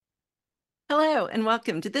Hello and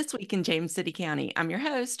welcome to This Week in James City County. I'm your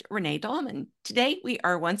host, Renee Dahlman. Today, we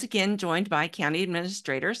are once again joined by County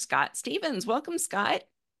Administrator Scott Stevens. Welcome, Scott.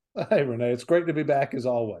 Hey, Renee, it's great to be back as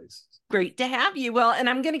always. Great to have you. Well, and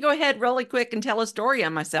I'm going to go ahead really quick and tell a story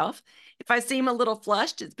on myself. If I seem a little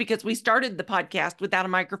flushed, it's because we started the podcast without a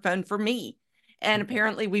microphone for me. And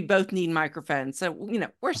apparently, we both need microphones. So,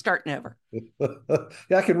 we're starting over.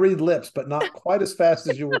 Yeah, I can read lips, but not quite as fast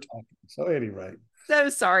as you were talking. So, at any rate, So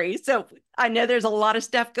sorry. So, I know there's a lot of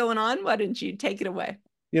stuff going on. Why don't you take it away?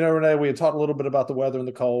 Renee, we had talked a little bit about the weather and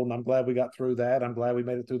the cold, and I'm glad we got through that. I'm glad we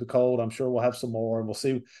made it through the cold. I'm sure we'll have some more, and we'll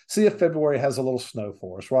see if February has a little snow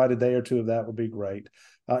for us. Right, a day or two of that would be great.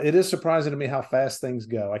 It is surprising to me how fast things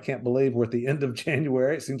go. I can't believe we're at the end of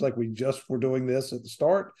January. It seems like we just were doing this at the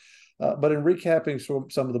start. But in recapping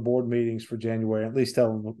some of the board meetings for January, at least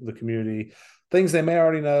telling the community things they may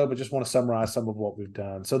already know, but just want to summarize some of what we've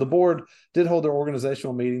done. So the board did hold their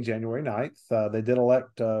organizational meeting January 9th. They did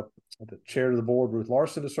elect the chair of the board, Ruth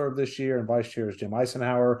Larson, to serve this year, and vice chair is Jim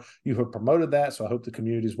Eisenhower. You have promoted that, so I hope the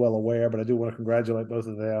community is well aware, but I do want to congratulate both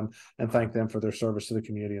of them and thank them for their service to the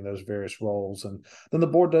community in those various roles. And then the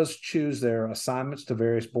board does choose their assignments to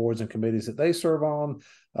various boards and committees that they serve on.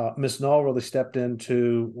 Ms. Null really stepped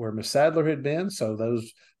into where Ms. Sadler had been, so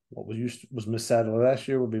those what was Miss Sadler last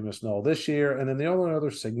year will be Miss Null this year. And then the only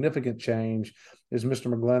other significant change is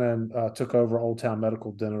Mr. McGlennon took over Old Town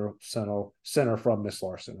Medical Dental Center from Miss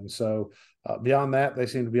Larson. And so beyond that, they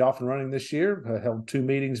seem to be off and running this year. Held two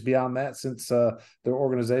meetings beyond that since their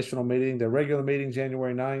organizational meeting, their regular meeting,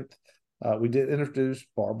 January 9th. We did introduce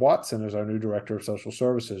Barb Watson as our new Director of Social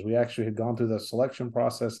Services. We actually had gone through the selection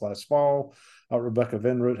process last fall. Rebecca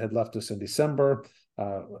Venroot had left us in December.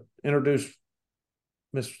 Introduced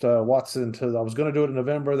Mr. Watson I was going to do it in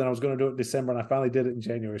November, then I was going to do it in December, and I finally did it in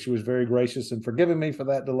January. She was very gracious in forgiving me for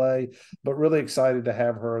that delay, but really excited to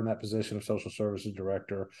have her in that position of Social Services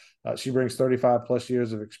Director. She brings 35 plus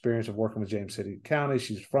years of experience of working with James City County.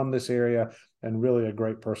 She's from this area and really a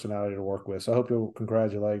great personality to work with. So I hope you'll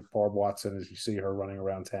congratulate Barb Watson as you see her running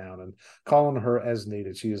around town and calling her as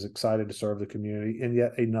needed. She is excited to serve the community in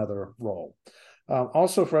yet another role.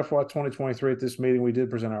 Also for FY 2023 at this meeting, we did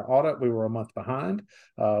present our audit. We were a month behind.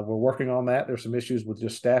 We're working on that. There's some issues with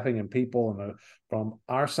just staffing and people and from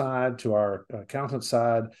our side to our accountant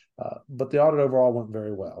side, but the audit overall went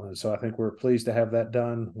very well. And so I think we're pleased to have that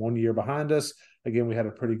done 1 year behind us. Again, we had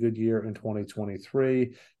a pretty good year in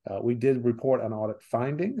 2023. We did report an audit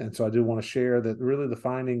finding. And so I do want to share that really the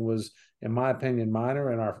finding was, in my opinion,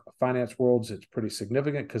 minor. In our finance worlds, it's pretty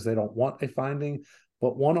significant because they don't want a finding.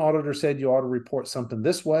 But one auditor said you ought to report something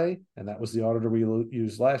this way, and that was the auditor we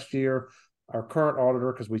used last year. Our current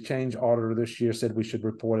auditor, because we changed auditor this year, said we should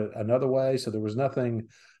report it another way. So there was nothing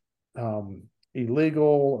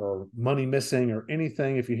illegal or money missing or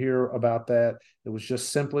anything. If you hear about that, it was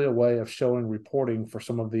just simply a way of showing reporting for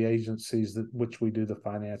some of the agencies that which we do the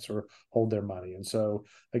finance or hold their money. And so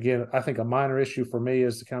again, I think a minor issue for me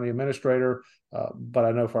as the county administrator, but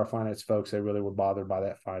I know for our finance folks, they really were bothered by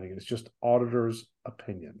that finding. It's just auditor's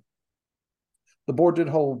opinion. The board did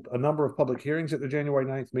hold a number of public hearings at the January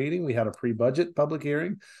 9th meeting. We had a pre-budget public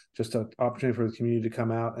hearing, just an opportunity for the community to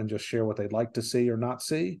come out and just share what they'd like to see or not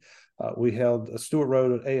see. We held a Stewart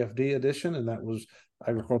Road AFD edition, and that was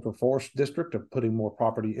Agricultural Forest District of putting more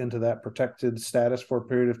property into that protected status for a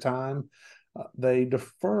period of time. They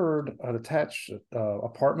deferred an attached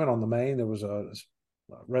apartment on the main. There was a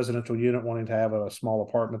residential unit wanting to have a small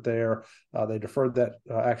apartment there. They deferred that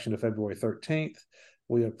action to February 13th.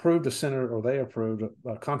 We approved they approved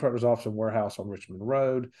a contractor's office and warehouse on Richmond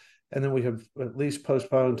Road. And then we have at least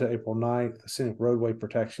postponed to April 9th, the scenic roadway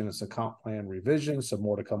protection and some comp plan revision, some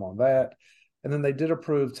more to come on that. And then they did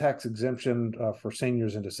approve tax exemption for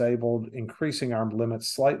seniors and disabled, increasing our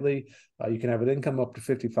limits slightly. You can have an income up to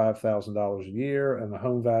 $55,000 a year, and the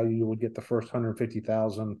home value, you would get the first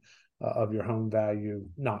 $150,000 of your home value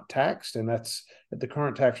not taxed, and that's at the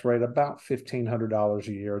current tax rate about $1,500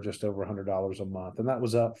 a year, just over $100 a month, and that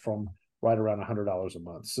was up from right around $100 a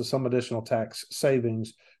month. So some additional tax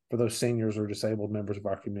savings for those seniors or disabled members of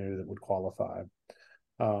our community that would qualify.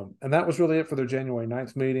 And that was really it for their January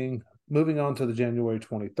 9th meeting. Moving on to the January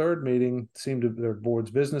 23rd meeting, their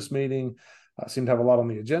board's business meeting. Seemed to have a lot on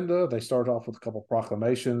the agenda. They started off with a couple of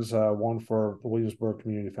proclamations, one for the Williamsburg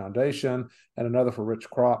Community Foundation and another for Rich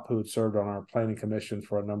Kropp, who had served on our planning commission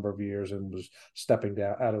for a number of years and was stepping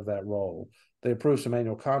down out of that role. They approved some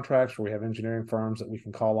annual contracts where we have engineering firms that we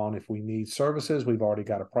can call on if we need services. We've already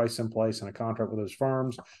got a price in place and a contract with those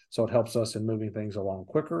firms, so it helps us in moving things along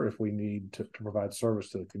quicker if we need to provide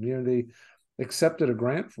service to the community. accepted a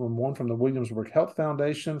grant from the Williamsburg Health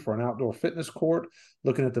Foundation for an outdoor fitness court.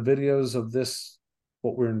 Looking at the videos of this,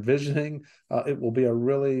 what we're envisioning, it will be a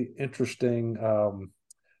really interesting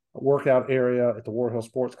workout area at the War Hill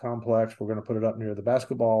Sports Complex. We're going to put it up near the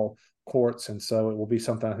basketball courts, and so it will be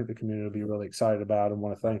something I think the community will be really excited about, and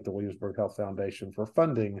want to thank the Williamsburg Health Foundation for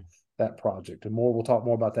funding that project. And we'll talk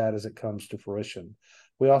more about that as it comes to fruition.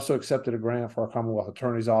 We also accepted a grant for our Commonwealth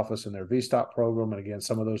Attorney's Office and their VSTOP program. And again,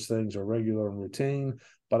 some of those things are regular and routine,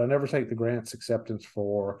 but I never take the grants acceptance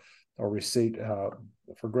for or receipt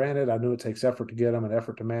for granted. I knew it takes effort to get them and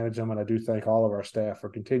effort to manage them. And I do thank all of our staff for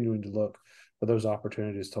continuing to look for those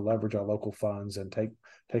opportunities to leverage our local funds and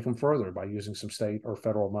take them further by using some state or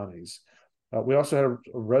federal monies. We also had a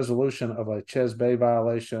resolution of a Ches Bay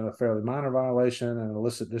violation, a fairly minor violation, and an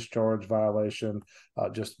illicit discharge violation,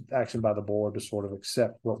 just action by the board to sort of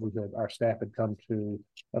accept what our staff had come to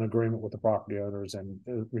an agreement with the property owners and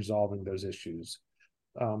resolving those issues.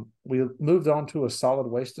 We moved on to a solid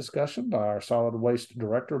waste discussion by our solid waste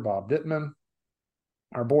director, Bob Dittman.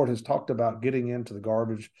 Our board has talked about getting into the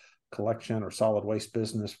garbage collection or solid waste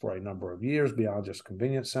business for a number of years beyond just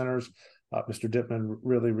convenience centers. Mr. Dittman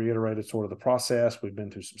really reiterated sort of the process. We've been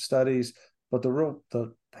through some studies, but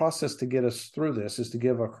the process to get us through this is to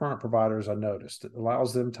give our current providers a notice that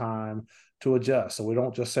allows them time to adjust. So we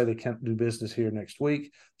don't just say they can't do business here next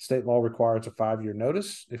week. State law requires a 5-year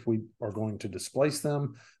notice if we are going to displace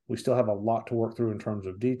them. We still have a lot to work through in terms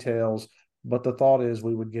of details, but the thought is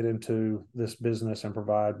we would get into this business and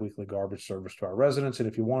provide weekly garbage service to our residents. And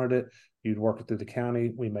if you wanted it, you'd work it through the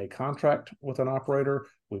county. We may contract with an operator.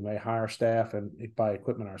 We may hire staff and buy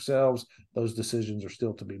equipment ourselves. Those decisions are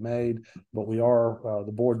still to be made, but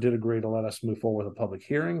the board did agree to let us move forward with a public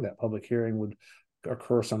hearing. That public hearing would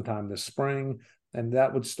occur sometime this spring, and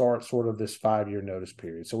that would start sort of this 5-year notice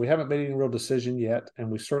period. So we haven't made any real decision yet, and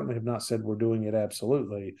we certainly have not said we're doing it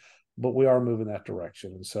absolutely, but we are moving that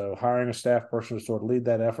direction. And so hiring a staff person to sort of lead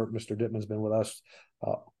that effort. Mr. Dittman's been with us,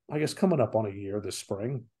 I guess, coming up on a year this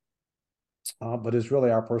spring, but is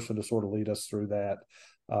really our person to sort of lead us through that.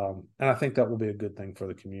 And I think that will be a good thing for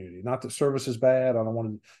the community. Not that service is bad. I don't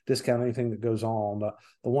want to discount anything that goes on.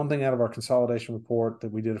 The one thing out of our consolidation report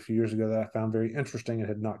that we did a few years ago that I found very interesting and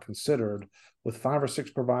had not considered, with 5 or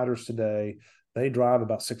 6 providers today, they drive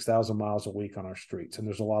about 6,000 miles a week on our streets, and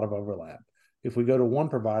there's a lot of overlap. If we go to one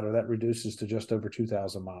provider, that reduces to just over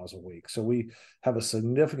 2,000 miles a week. So we have a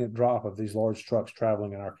significant drop of these large trucks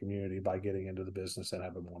traveling in our community by getting into the business and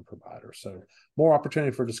having one provider. So more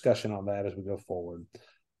opportunity for discussion on that as we go forward.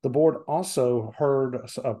 The board also heard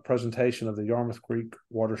a presentation of the Yarmouth Creek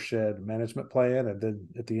Watershed Management Plan, and then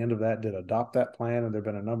at the end of that did adopt that plan. And there have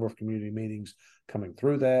been a number of community meetings coming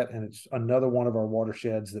through that. And it's another one of our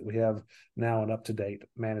watersheds that we have now an up-to-date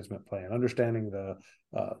management plan, understanding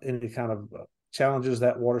any kind of challenges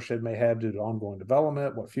that watershed may have due to ongoing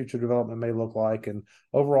development, what future development may look like. And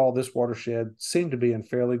overall, this watershed seemed to be in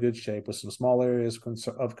fairly good shape with some small areas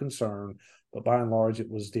of concern, but by and large, it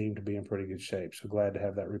was deemed to be in pretty good shape. So glad to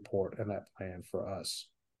have that report and that plan for us.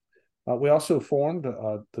 We also formed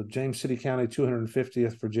the James City County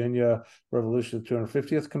 250th Virginia Revolution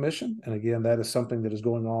 250th Commission. And again, that is something that is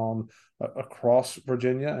going on across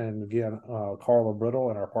Virginia. And again, Carla Brittle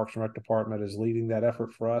and our Parks and Rec Department is leading that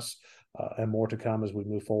effort for us, and more to come as we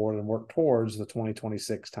move forward and work towards the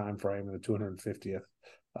 2026 timeframe and the 250th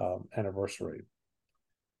anniversary.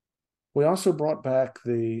 We also brought back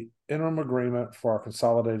the interim agreement for our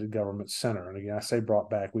Consolidated Government Center. And again, I say brought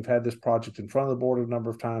back. We've had this project in front of the board a number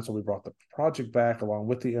of times, so we brought the project back along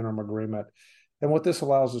with the interim agreement. And what this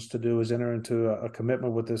allows us to do is enter into a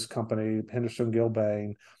commitment with this company, Henderson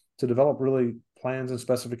Gilbane, to develop really plans and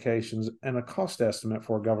specifications and a cost estimate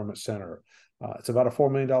for a government center. It's about a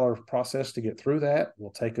 $4 million process to get through that.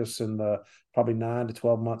 Will take us in the probably 9 to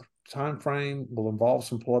 12 month time frame. Will involve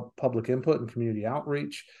some public input and community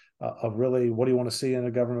outreach. Of really, what do you want to see in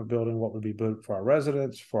a government building? What would be good for our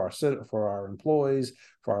residents, for our employees,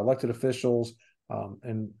 for our elected officials?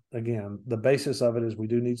 And again, the basis of it is we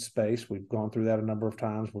do need space. We've gone through that a number of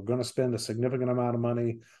times. We're going to spend a significant amount of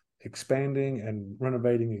money expanding and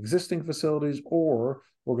renovating existing facilities, or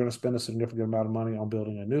we're going to spend a significant amount of money on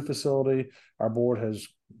building a new facility. Our board has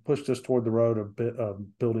pushed us toward the road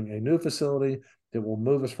of building a new facility that will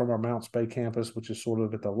move us from our Mounts Bay campus, which is sort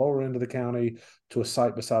of at the lower end of the county, to a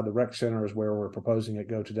site beside the rec center is where we're proposing it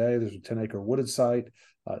go today. There's a 10-acre wooded site.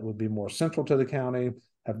 It would be more central to the county,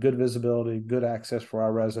 have good visibility, good access for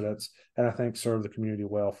our residents, and I think serve the community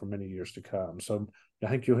well for many years to come. So I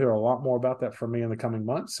think you'll hear a lot more about that from me in the coming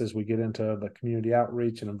months as we get into the community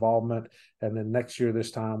outreach and involvement. And then next year,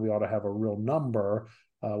 this time, we ought to have a real number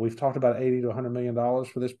We've talked about 80 to $100 million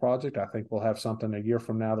for this project. I think we'll have something a year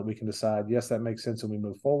from now that we can decide, yes, that makes sense, and we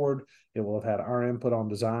move forward. It will have had our input on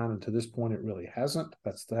design, and to this point, it really hasn't.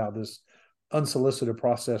 That's how this unsolicited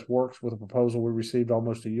process works with a proposal we received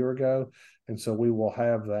almost a year ago. And so we will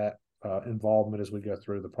have that involvement as we go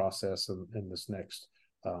through the process in this next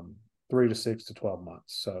 3 to 6 to 12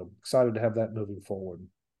 months. So excited to have that moving forward.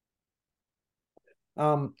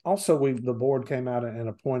 Also, the board came out and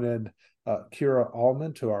appointed Kira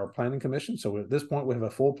Allman to our planning commission. So at this point, we have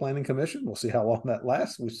a full planning commission. We'll see how long that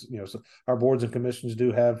lasts. So our boards and commissions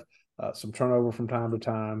do have some turnover from time to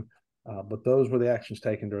time, but those were the actions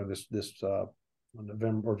taken during this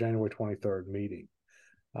November or January 23rd meeting.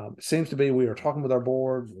 It seems to be we are talking with our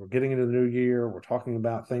board. We're getting into the new year. We're talking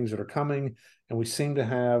about things that are coming, and we seem to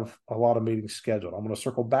have a lot of meetings scheduled. I'm going to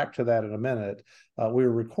circle back to that in a minute. We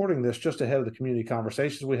were recording this just ahead of the community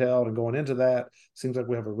conversations we held, and going into that, seems like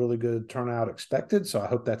we have a really good turnout expected. So I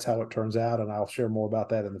hope that's how it turns out, and I'll share more about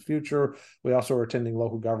that in the future. We also are attending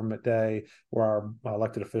Local Government Day, where our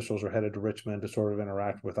elected officials are headed to Richmond to sort of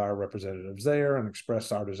interact with our representatives there and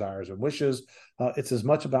express our desires and wishes. It's as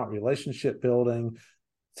much about relationship building,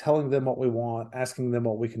 telling them what we want, asking them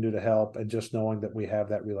what we can do to help, and just knowing that we have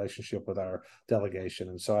that relationship with our delegation.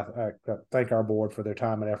 And so I thank our board for their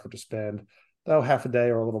time and effort to spend half a day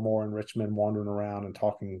or a little more in Richmond, wandering around and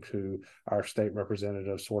talking to our state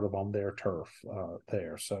representatives sort of on their turf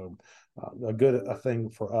there. So a thing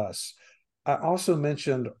for us. I also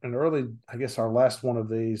mentioned an early, I guess our last one of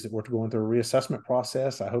these, that we're going through a reassessment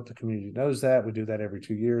process. I hope the community knows that. We do that every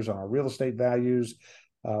 2 years on our real estate values.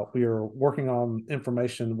 We are working on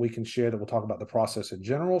information we can share that will talk about the process in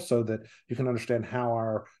general, so that you can understand how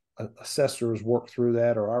our assessors work through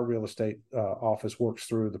that, or our real estate office works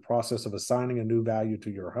through the process of assigning a new value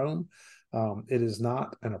to your home. It is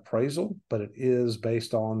not an appraisal, but it is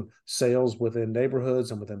based on sales within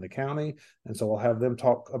neighborhoods and within the county. And so we'll have them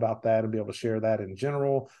talk about that and be able to share that in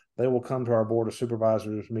general. They will come to our Board of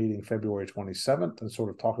Supervisors meeting February 27th and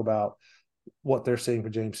sort of talk about what they're seeing for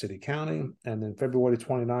James City County. And then February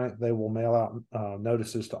 29th, they will mail out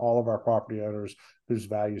notices to all of our property owners whose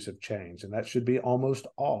values have changed. And that should be almost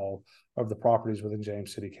all of the properties within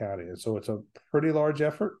James City County. And so it's a pretty large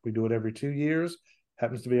effort. We do it every 2 years.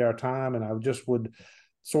 Happens to be our time. And I just would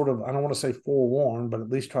sort of, I don't want to say forewarn, but at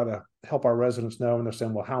least try to help our residents know. And they're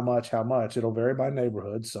saying, well, how much? It'll vary by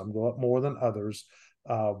neighborhood. Some go up more than others.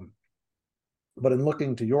 But in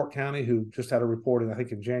looking to York County, who just had a reporting, I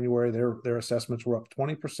think in January, their assessments were up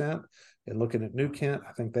 20%. And looking at New Kent,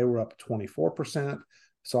 I think they were up 24%.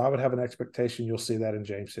 So I would have an expectation you'll see that in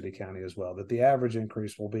James City County as well, that the average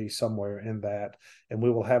increase will be somewhere in that, and we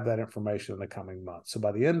will have that information in the coming months. So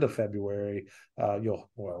by the end of February,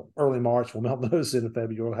 early March, we'll mail notice in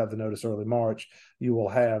February, you'll have the notice early March, you will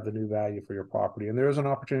have the new value for your property. And there is an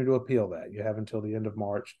opportunity to appeal that. You have until the end of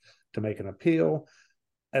March to make an appeal.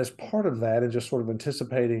 As part of that, and just sort of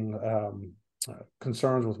anticipating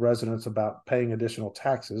concerns with residents about paying additional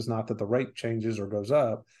taxes, not that the rate changes or goes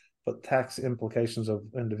up, but tax implications of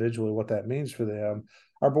individually what that means for them,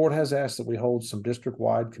 our board has asked that we hold some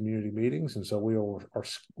district-wide community meetings. And so we are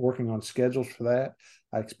working on schedules for that.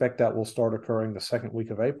 I expect that will start occurring the second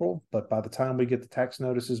week of April. But by the time we get the tax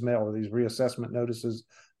notices mailed, or these reassessment notices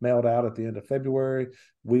mailed out at the end of February,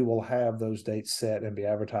 we will have those dates set and be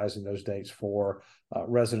advertising those dates for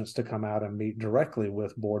residents to come out and meet directly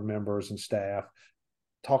with board members and staff.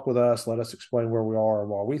 Talk with us, let us explain where we are and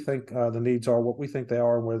why we think the needs are, what we think they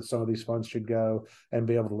are, and where some of these funds should go, and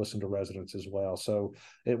be able to listen to residents as well. So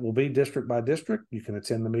it will be district by district. You can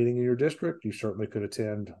attend the meeting in your district. You certainly could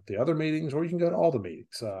attend the other meetings, or you can go to all the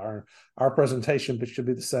meetings. Our presentation should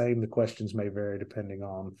be the same. The questions may vary depending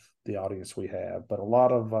on the audience we have, but a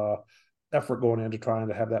lot of effort going into trying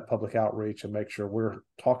to have that public outreach and make sure we're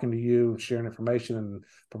talking to you, sharing information, and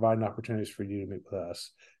providing opportunities for you to meet with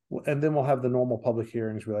us. And then we'll have the normal public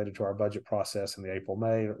hearings related to our budget process in the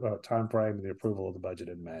April-May timeframe, and the approval of the budget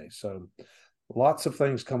in May. So lots of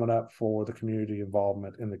things coming up for the community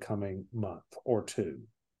involvement in the coming month or two.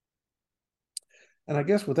 And I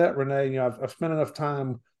guess with that, Renee, I've spent enough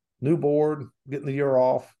time, new board, getting the year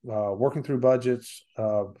off, working through budgets.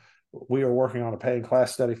 We are working on a paying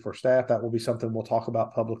class study for staff. That will be something we'll talk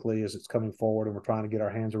about publicly as it's coming forward. And we're trying to get our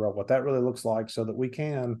hands around what that really looks like, so that we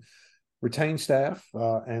can retain staff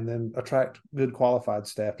and then attract good qualified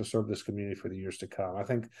staff to serve this community for the years to come. I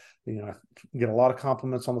think, I get a lot of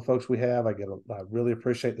compliments on the folks we have. I really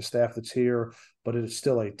appreciate the staff that's here, but it is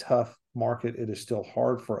still a tough market. It is still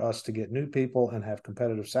hard for us to get new people and have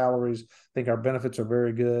competitive salaries. I think our benefits are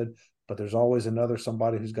very good, but there's always another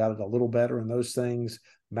somebody who's got it a little better, and those things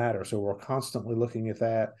matter. So we're constantly looking at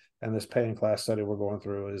that. And this pay in class study we're going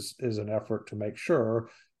through is an effort to make sure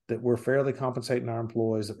that we're fairly compensating our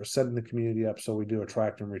employees, that we're setting the community up so we do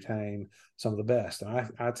attract and retain some of the best.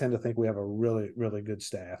 And I tend to think we have a really, really good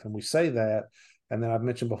staff. And we say that, and then I've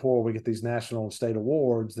mentioned before, we get these national and state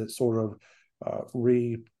awards that sort of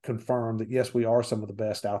reconfirm that, yes, we are some of the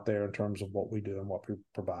best out there in terms of what we do and what we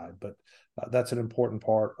provide. But that's an important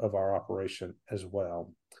part of our operation as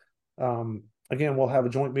well. Again, we'll have a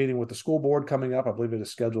joint meeting with the school board coming up. I believe it is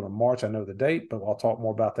scheduled in March. I know the date, but I'll talk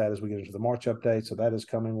more about that as we get into the March update. So that is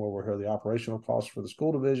coming, where we'll hear the operational costs for the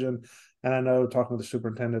school division. And I know, talking with the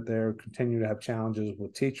superintendent there, continue to have challenges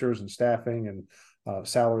with teachers and staffing and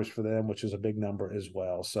salaries for them, which is a big number as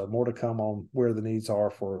well. So more to come on where the needs are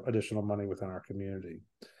for additional money within our community.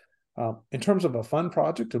 In terms of a fun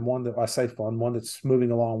project, and one that I say fun, one that's moving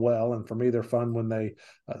along well, and for me, they're fun when they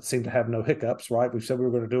seem to have no hiccups, right? We said we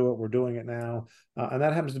were going to do it, we're doing it now. And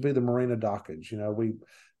that happens to be the marina dockage.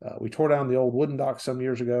 We tore down the old wooden docks some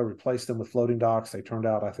years ago, replaced them with floating docks. They turned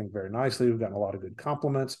out, I think, very nicely. We've gotten a lot of good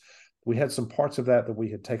compliments. We had some parts of that we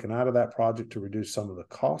had taken out of that project to reduce some of the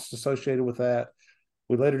costs associated with that.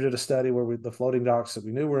 We later did a study where the floating docks that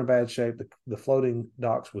we knew were in bad shape, the floating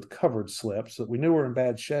docks with covered slips that we knew were in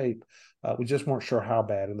bad shape, we just weren't sure how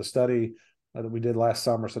bad. And the study that we did last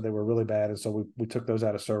summer said they were really bad. And so we took those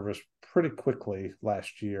out of service pretty quickly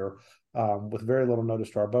last year with very little notice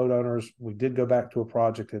to our boat owners. We did go back to a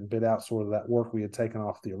project and bid out sort of that work we had taken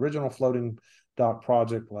off the original floating dock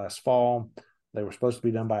project last fall. They were supposed to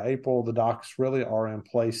be done by April. The docks really are in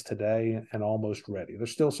place today and almost ready.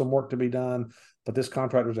 There's still some work to be done, but this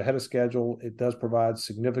contractor is ahead of schedule. It does provide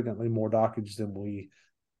significantly more dockage than we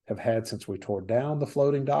have had since we tore down the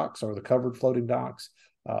floating docks or the covered floating docks.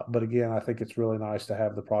 But again, I think it's really nice to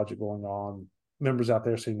have the project going on. Members out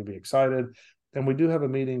there seem to be excited. And we do have a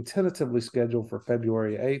meeting tentatively scheduled for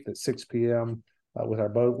February 8th at 6 p.m.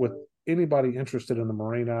 With anybody interested in the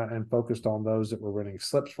marina and focused on those that were renting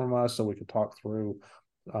slips from us, so we could talk through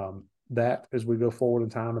that as we go forward in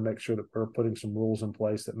time and make sure that we're putting some rules in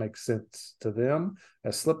place that make sense to them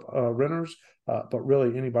as slip renters. But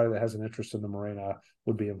really, anybody that has an interest in the marina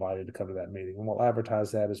would be invited to come to that meeting. And we'll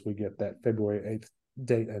advertise that as we get that February 8th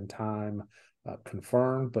date and time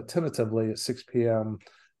confirmed, but tentatively at 6 p.m.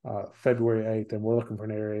 February 8th, and we're looking for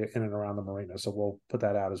an area in and around the marina. So we'll put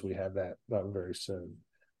that out as we have that very soon.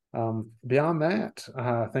 Beyond that,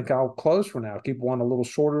 I think I'll close for now. Keep one a little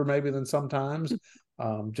shorter maybe than sometimes,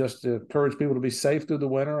 just to encourage people to be safe through the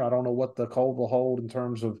winter. I don't know what the cold will hold in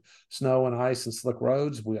terms of snow and ice and slick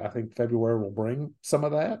roads. I think February will bring some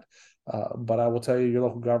of that. But I will tell you, your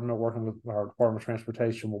local government, working with our Department of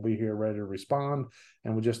Transportation, will be here ready to respond.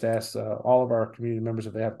 And we just ask all of our community members,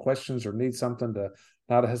 if they have questions or need something, to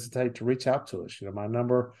not hesitate to reach out to us. My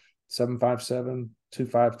number,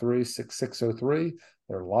 757-253-6603.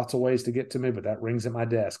 There are lots of ways to get to me, but that rings at my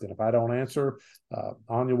desk. And if I don't answer,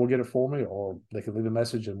 Anya will get it for me, or they can leave a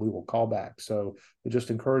message and we will call back. So we just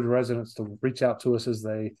encourage residents to reach out to us as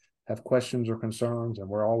they have questions or concerns, and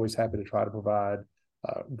we're always happy to try to provide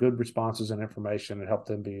good responses and information and help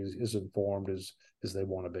them be as informed as they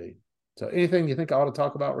want to be. So anything you think I ought to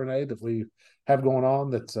talk about, Renee, that we have going on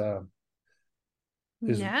that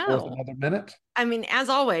is worth another minute? I mean, as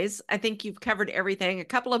always, I think you've covered everything. A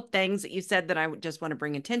couple of things that you said that I would just want to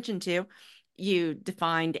bring attention to. You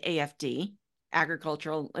defined AFD,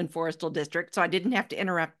 Agricultural and Forestal District, so I didn't have to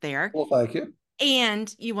interrupt there. Well, thank you.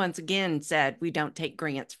 And you once again said we don't take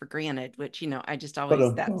grants for granted, which, I just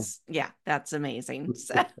always, that's amazing.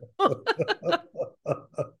 So, but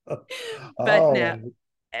no,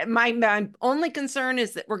 my only concern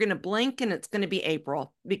is that we're going to blink and it's going to be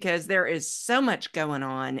April, because there is so much going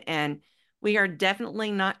on, and we are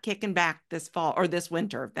definitely not kicking back this fall or this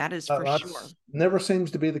winter. That is for sure. Never seems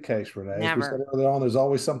to be the case, Renee. Never. As we said earlier on, there's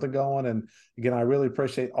always something going. And again, I really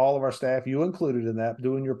appreciate all of our staff, you included in that,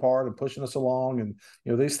 doing your part and pushing us along. And,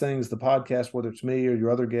 these things, the podcast, whether it's me or your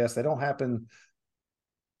other guests, they don't happen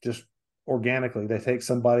just organically. They take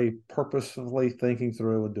somebody purposefully thinking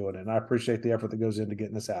through and doing it. And I appreciate the effort that goes into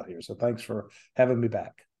getting us out here. So thanks for having me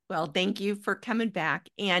back. Well, thank you for coming back.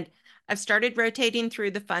 And I've started rotating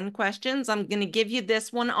through the fun questions. I'm going to give you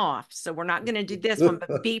this one off. So we're not going to do this one,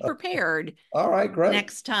 but be prepared. All right, great.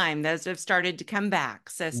 Next time, those have started to come back.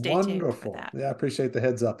 So stay tuned for that. Yeah, I appreciate the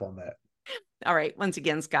heads up on that. All right. Once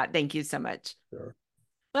again, Scott, thank you so much. Sure.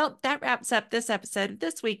 Well, that wraps up this episode of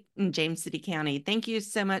This Week in James City County. Thank you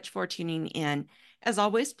so much for tuning in. As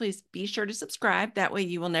always, please be sure to subscribe. That way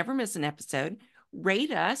you will never miss an episode.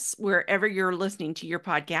 Rate us wherever you're listening to your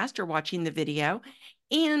podcast or watching the video.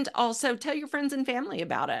 And also tell your friends and family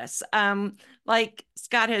about us. Like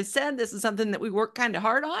Scott has said, this is something that we work kind of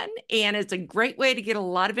hard on, and it's a great way to get a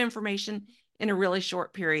lot of information in a really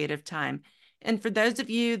short period of time. And for those of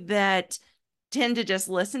you that tend to just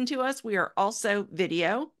listen to us, we are also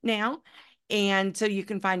video now. And so you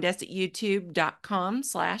can find us at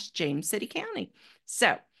youtube.com/James City County.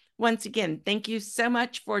 So once again, thank you so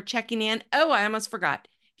much for checking in. Oh, I almost forgot.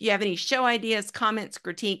 If you have any show ideas, comments,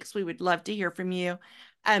 critiques, we would love to hear from you.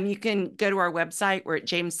 You can go to our website. We're at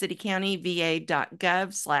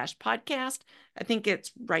jamescitycountyva.gov/podcast. I think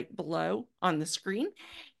it's right below on the screen.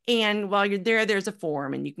 And while you're there, there's a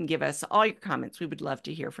form and you can give us all your comments. We would love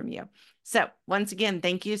to hear from you. So once again,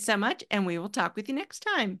 thank you so much, and we will talk with you next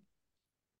time.